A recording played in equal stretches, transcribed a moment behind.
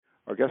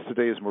Our guest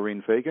today is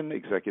Maureen Fagan,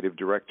 Executive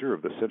Director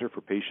of the Center for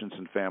Patients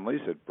and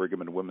Families at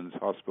Brigham and Women's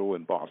Hospital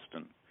in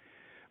Boston.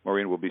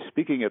 Maureen will be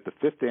speaking at the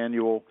 5th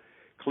Annual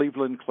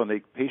Cleveland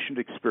Clinic Patient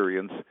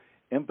Experience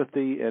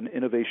Empathy and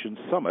Innovation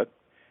Summit,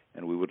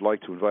 and we would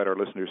like to invite our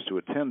listeners to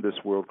attend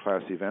this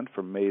world-class event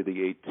from May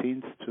the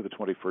 18th to the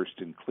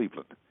 21st in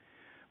Cleveland.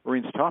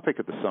 Maureen's topic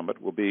at the summit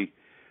will be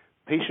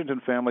Patient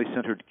and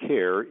Family-Centered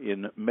Care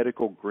in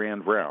Medical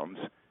Grand Rounds,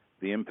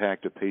 the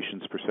impact of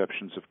patients'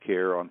 perceptions of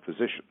care on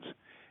physicians.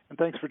 And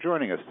thanks for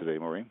joining us today,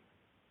 Maureen.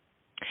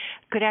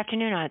 Good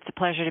afternoon. It's a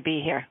pleasure to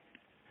be here.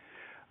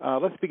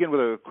 Let's begin with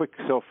a quick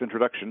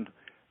self-introduction.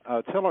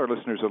 Tell our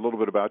listeners a little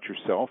bit about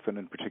yourself and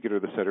in particular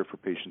the Center for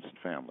Patients and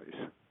Families.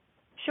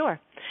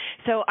 Sure.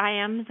 So I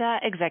am the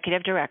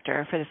Executive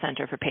Director for the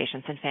Center for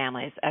Patients and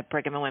Families at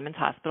Brigham and Women's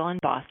Hospital in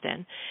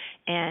Boston,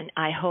 and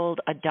I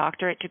hold a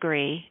doctorate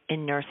degree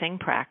in nursing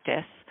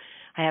practice.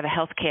 I have a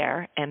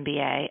healthcare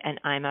MBA, and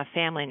I'm a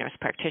family nurse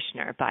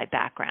practitioner by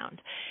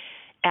background.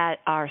 At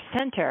our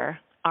center,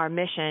 our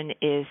mission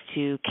is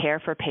to care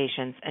for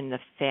patients and the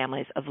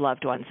families of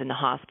loved ones in the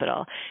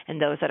hospital,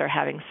 and those that are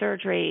having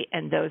surgery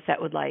and those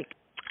that would like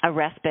a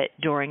respite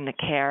during the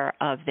care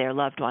of their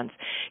loved ones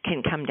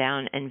can come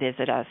down and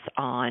visit us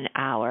on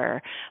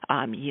our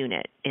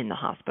unit in the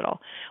hospital.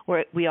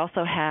 We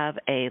also have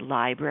a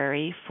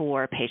library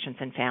for patients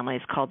and families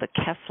called the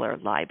Kessler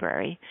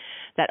Library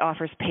that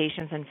offers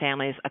patients and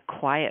families a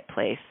quiet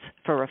place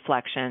for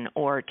reflection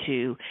or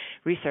to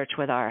research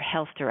with our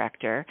health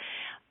director,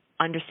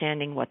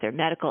 understanding what their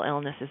medical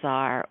illnesses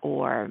are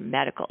or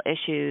medical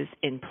issues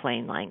in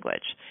plain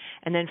language.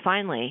 And then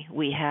finally,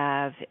 we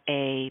have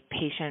a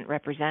patient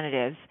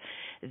representatives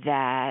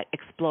that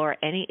explore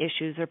any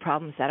issues or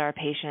problems that our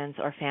patients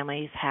or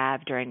families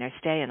have during their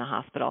stay in the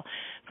hospital,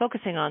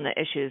 focusing on the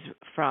issues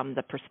from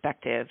the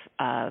perspective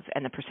of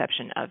and the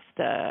perception of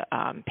the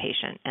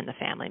patient and the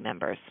family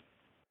members.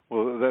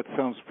 Well, that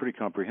sounds pretty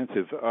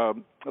comprehensive.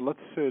 Let's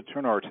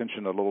turn our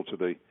attention a little to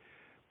the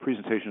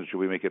presentations that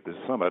we make at this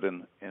summit,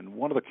 and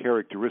one of the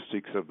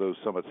characteristics of those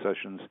summit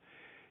sessions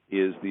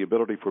is the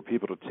ability for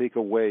people to take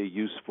away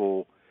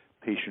useful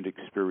patient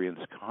experience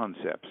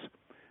concepts.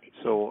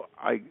 So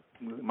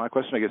my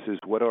question, I guess, is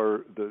what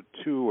are the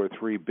 2 or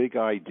 3 big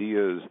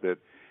ideas that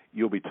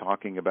you'll be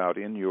talking about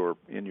in your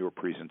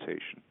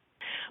presentation?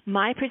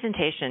 My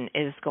presentation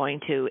is going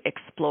to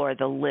explore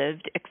the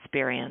lived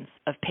experience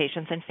of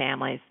patients and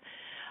families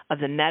of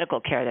the medical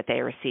care that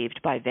they received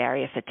by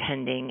various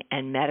attending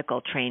and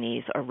medical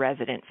trainees or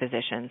resident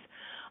physicians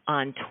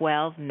on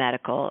 12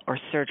 medical or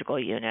surgical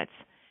units,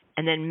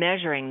 and then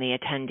measuring the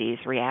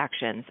attendees'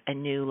 reactions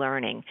and new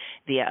learning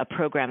via a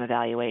program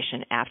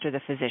evaluation after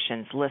the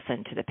physicians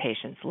listen to the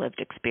patient's lived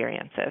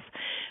experiences.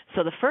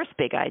 So the first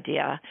big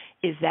idea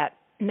is that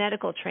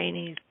medical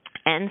trainees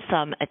and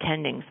some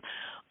attendings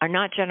are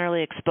not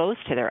generally exposed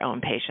to their own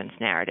patients'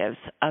 narratives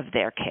of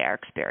their care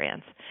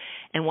experience.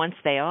 And once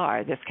they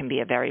are, this can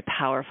be a very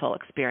powerful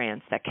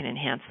experience that can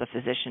enhance the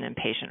physician and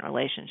patient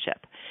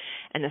relationship.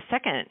 And the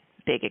second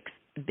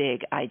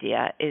big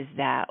idea is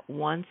that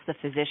once the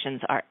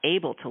physicians are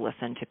able to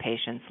listen to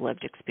patients'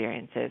 lived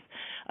experiences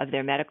of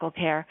their medical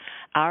care,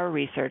 our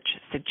research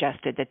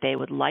suggested that they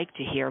would like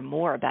to hear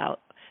more about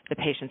the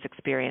patient's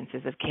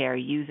experiences of care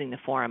using the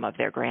forum of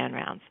their grand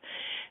rounds.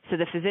 So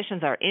the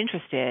physicians are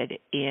interested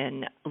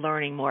in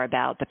learning more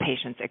about the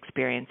patient's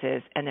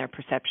experiences and their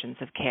perceptions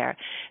of care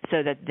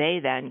so that they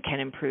then can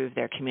improve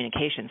their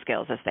communication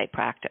skills as they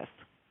practice.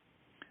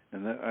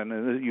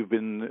 And you've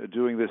been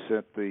doing this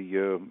at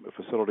the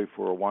facility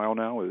for a while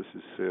now? Or is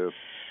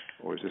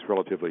this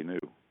relatively new?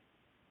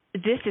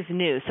 This is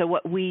new. So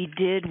what we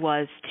did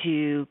was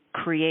to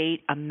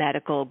create a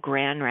medical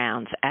grand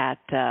rounds at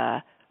the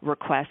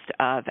request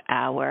of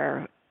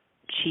our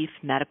Chief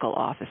Medical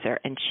Officer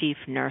and Chief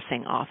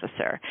Nursing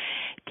Officer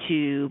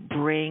to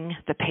bring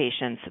the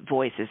patient's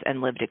voices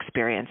and lived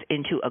experience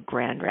into a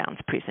grand rounds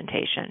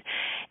presentation.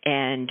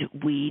 And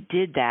we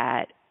did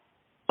that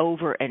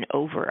over and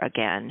over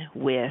again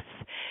with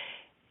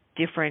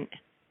different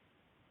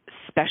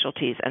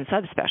specialties and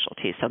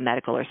subspecialties, so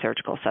medical or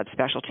surgical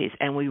subspecialties,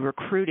 and we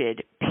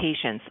recruited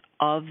patients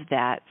of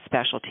that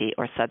specialty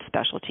or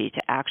subspecialty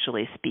to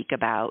actually speak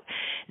about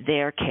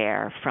their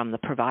care from the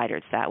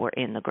providers that were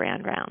in the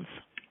grand rounds.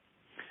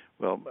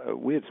 Well,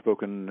 we had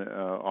spoken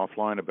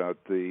offline about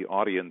the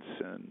audience,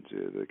 and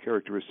the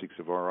characteristics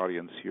of our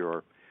audience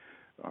here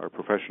are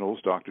professionals,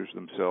 doctors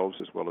themselves,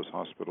 as well as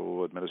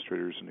hospital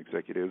administrators and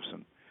executives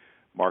and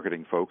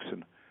marketing folks,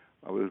 and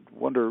I would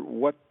wonder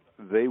what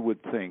they would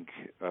think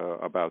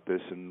about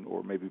this,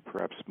 or maybe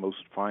perhaps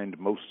find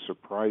most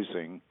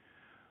surprising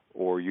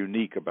or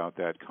unique about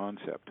that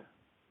concept.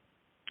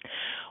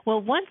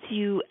 Well, once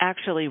you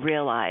actually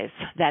realize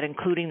that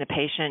including the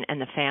patient and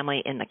the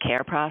family in the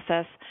care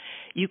process,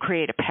 you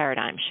create a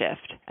paradigm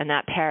shift, and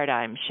that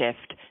paradigm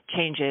shift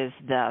changes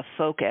the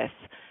focus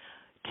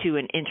to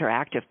an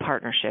interactive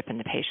partnership in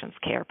the patient's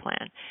care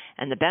plan.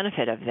 And the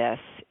benefit of this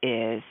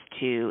is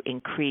to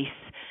increase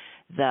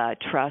the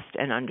trust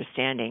and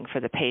understanding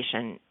for the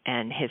patient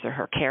and his or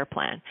her care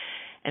plan.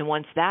 And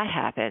once that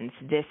happens,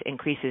 this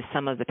increases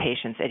some of the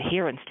patient's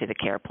adherence to the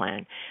care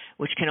plan,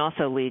 which can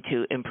also lead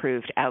to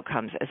improved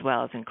outcomes as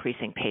well as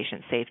increasing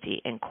patient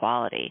safety and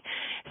quality.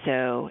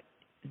 So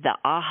the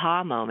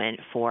aha moment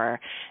for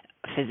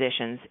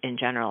physicians in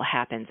general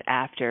happens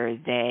after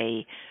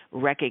they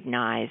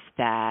recognize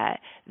that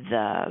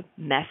the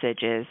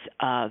messages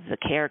of the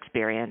care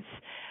experience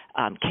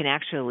can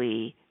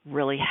actually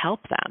really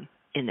help them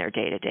in their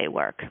day-to-day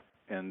work.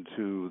 And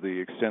to the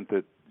extent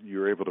that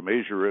you're able to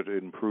measure it,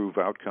 improve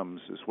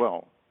outcomes as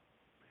well.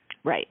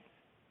 Right.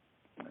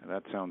 And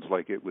that sounds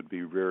like it would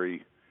be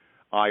very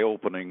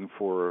eye-opening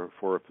for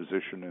a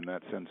physician in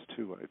that sense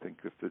too. I think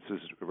if this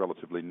is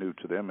relatively new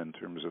to them in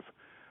terms of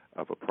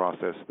a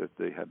process that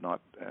they had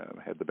not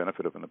had the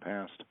benefit of in the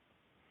past.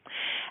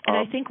 And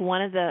I think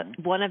one of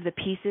the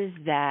pieces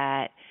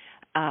that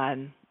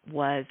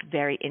was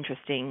very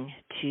interesting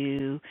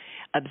to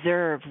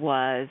observe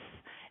was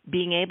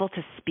being able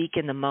to speak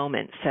in the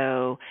moment.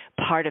 So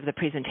part of the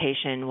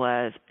presentation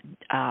was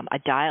a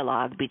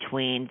dialogue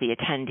between the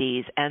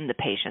attendees and the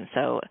patient.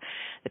 So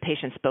the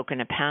patient spoke in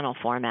a panel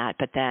format,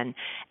 but then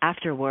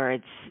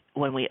afterwards,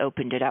 when we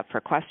opened it up for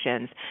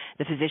questions,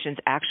 the physicians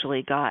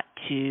actually got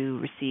to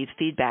receive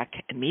feedback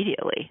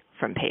immediately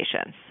from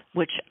patients,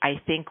 which I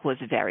think was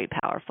very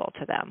powerful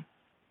to them.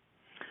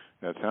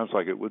 That sounds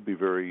like it would be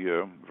very,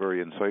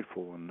 very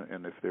insightful,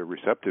 and if they're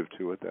receptive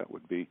to it, that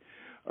would be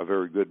a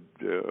very good,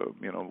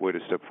 way to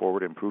step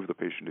forward, improve the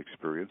patient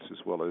experience, as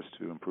well as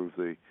to improve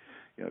the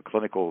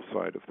clinical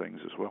side of things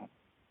as well.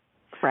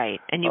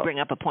 Right, and you bring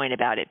up a point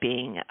about it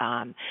being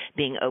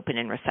open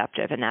and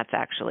receptive, and that's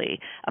actually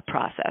a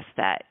process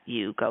that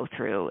you go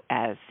through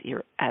as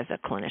a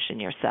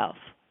clinician yourself.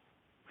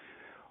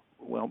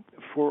 Well,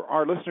 for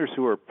our listeners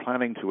who are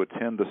planning to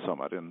attend the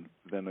summit, and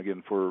then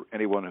again for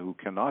anyone who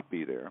cannot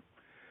be there,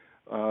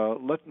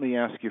 let me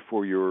ask you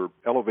for your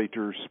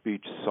elevator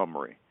speech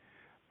summary.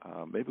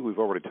 Maybe we've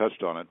already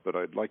touched on it, but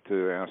I'd like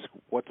to ask,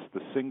 what's the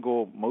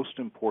single most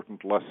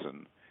important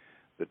lesson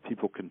that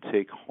people can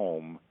take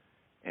home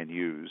and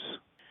use?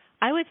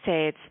 I would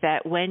say it's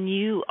that when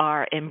you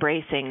are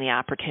embracing the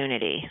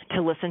opportunity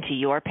to listen to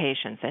your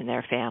patients and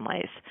their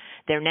families,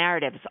 their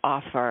narratives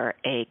offer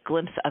a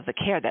glimpse of the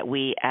care that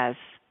we as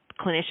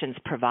clinicians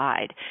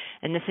provide,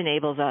 and this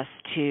enables us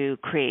to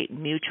create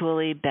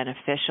mutually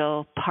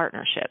beneficial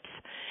partnerships.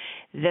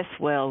 This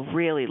will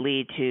really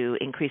lead to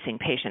increasing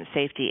patient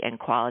safety and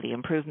quality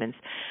improvements,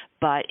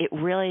 but it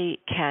really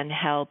can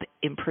help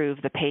improve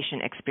the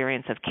patient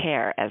experience of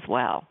care as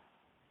well.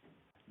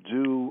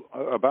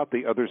 About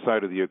the other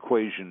side of the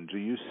equation, do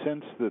you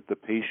sense that the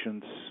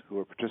patients who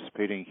are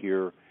participating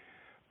here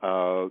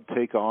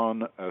take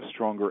on a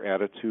stronger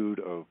attitude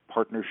of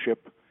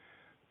partnership?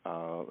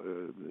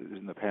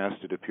 In the past,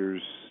 it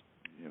appears,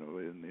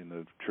 in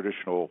the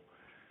traditional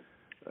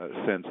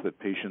sense that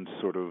patients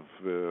sort of,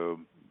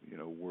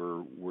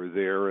 were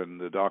there and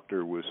the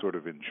doctor was sort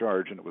of in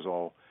charge, and it was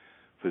all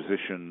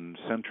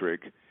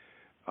physician-centric.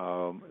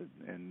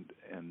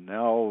 And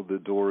now the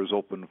door is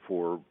open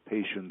for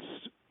patients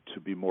to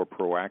be more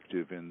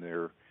proactive in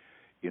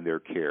their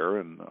care,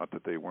 and not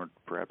that they weren't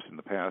perhaps in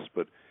the past,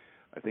 but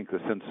I think the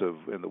sense of,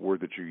 and the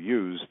word that you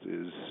used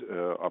is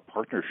a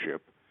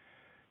partnership.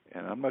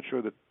 And I'm not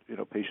sure that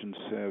patients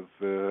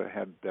have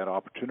had that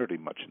opportunity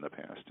much in the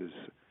past. Is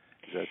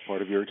that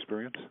part of your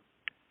experience?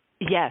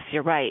 Yes,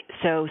 you're right.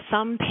 So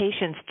some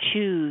patients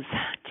choose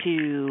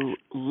to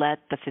let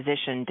the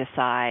physician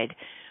decide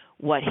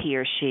what he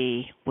or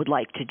she would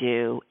like to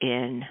do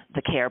in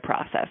the care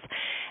process.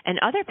 And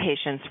other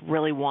patients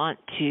really want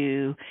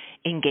to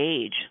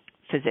engage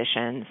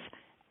physicians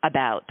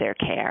about their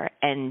care.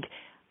 And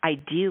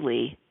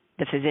ideally,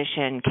 the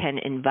physician can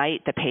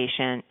invite the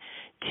patient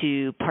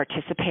to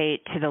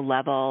participate to the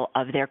level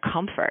of their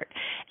comfort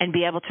and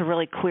be able to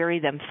really query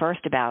them first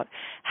about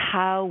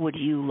how would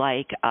you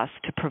like us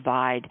to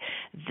provide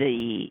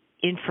the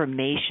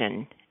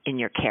information in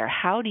your care?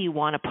 How do you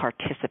want to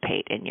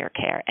participate in your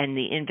care? And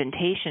the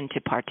invitation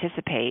to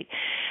participate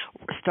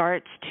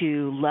starts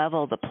to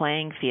level the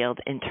playing field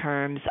in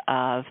terms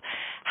of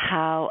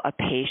how a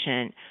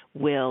patient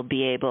will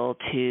be able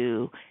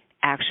to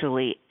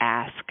actually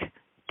ask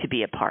to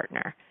be a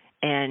partner.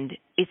 And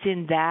it's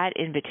in that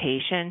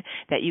invitation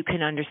that you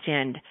can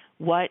understand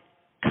what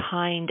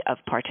kind of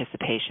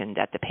participation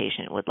that the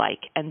patient would like.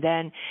 And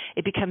then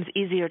it becomes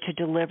easier to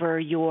deliver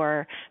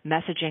your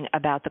messaging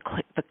about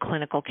the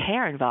clinical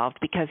care involved,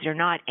 because you're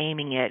not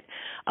aiming it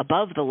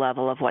above the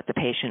level of what the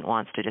patient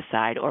wants to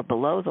decide or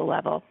below the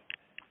level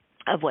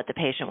of what the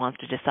patient wants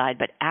to decide,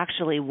 but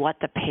actually what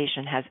the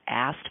patient has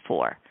asked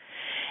for.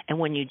 And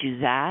when you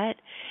do that,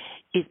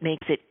 it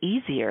makes it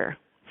easier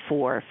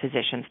for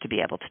physicians to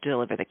be able to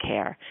deliver the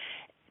care,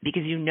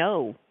 because you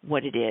know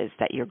what it is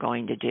that you're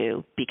going to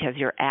do because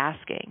you're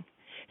asking.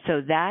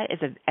 So that is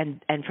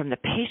and from the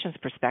patient's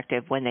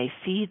perspective, when they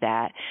see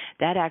that,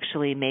 that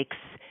actually makes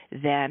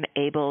them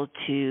able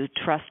to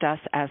trust us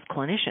as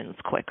clinicians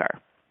quicker.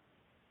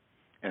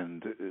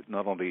 And it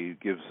not only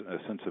gives a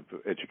sense of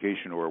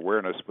education or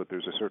awareness, but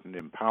there's a certain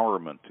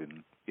empowerment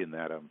in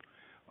that.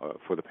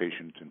 for the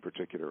patient in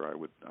particular,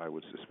 I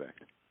would suspect.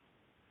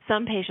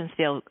 Some patients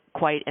feel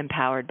quite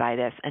empowered by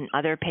this, and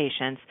other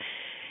patients,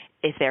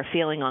 if they're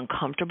feeling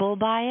uncomfortable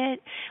by it,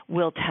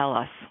 will tell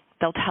us.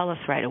 They'll tell us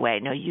right away,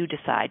 no, you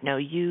decide, no,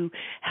 you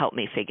help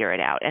me figure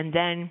it out. And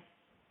then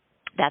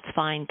that's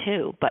fine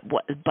too. But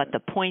the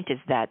point is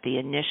that the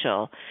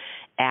initial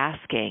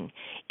asking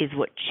is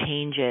what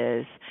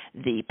changes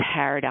the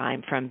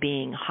paradigm from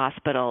being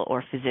hospital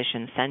or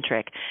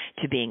physician-centric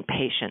to being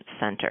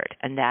patient-centered.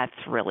 And that's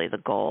really the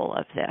goal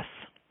of this.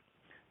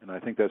 And I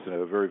think that's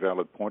a very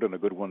valid point and a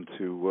good one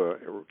to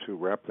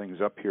wrap things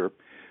up here.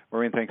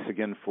 Maureen, thanks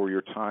again for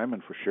your time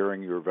and for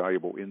sharing your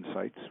valuable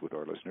insights with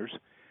our listeners.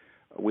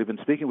 We've been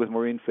speaking with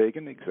Maureen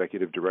Fagan,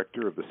 Executive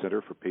Director of the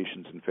Center for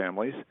Patients and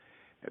Families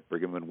at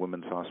Brigham and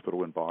Women's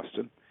Hospital in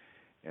Boston.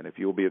 And if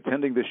you'll be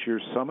attending this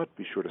year's summit,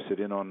 be sure to sit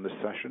in on this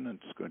session.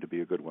 It's going to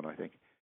be a good one, I think.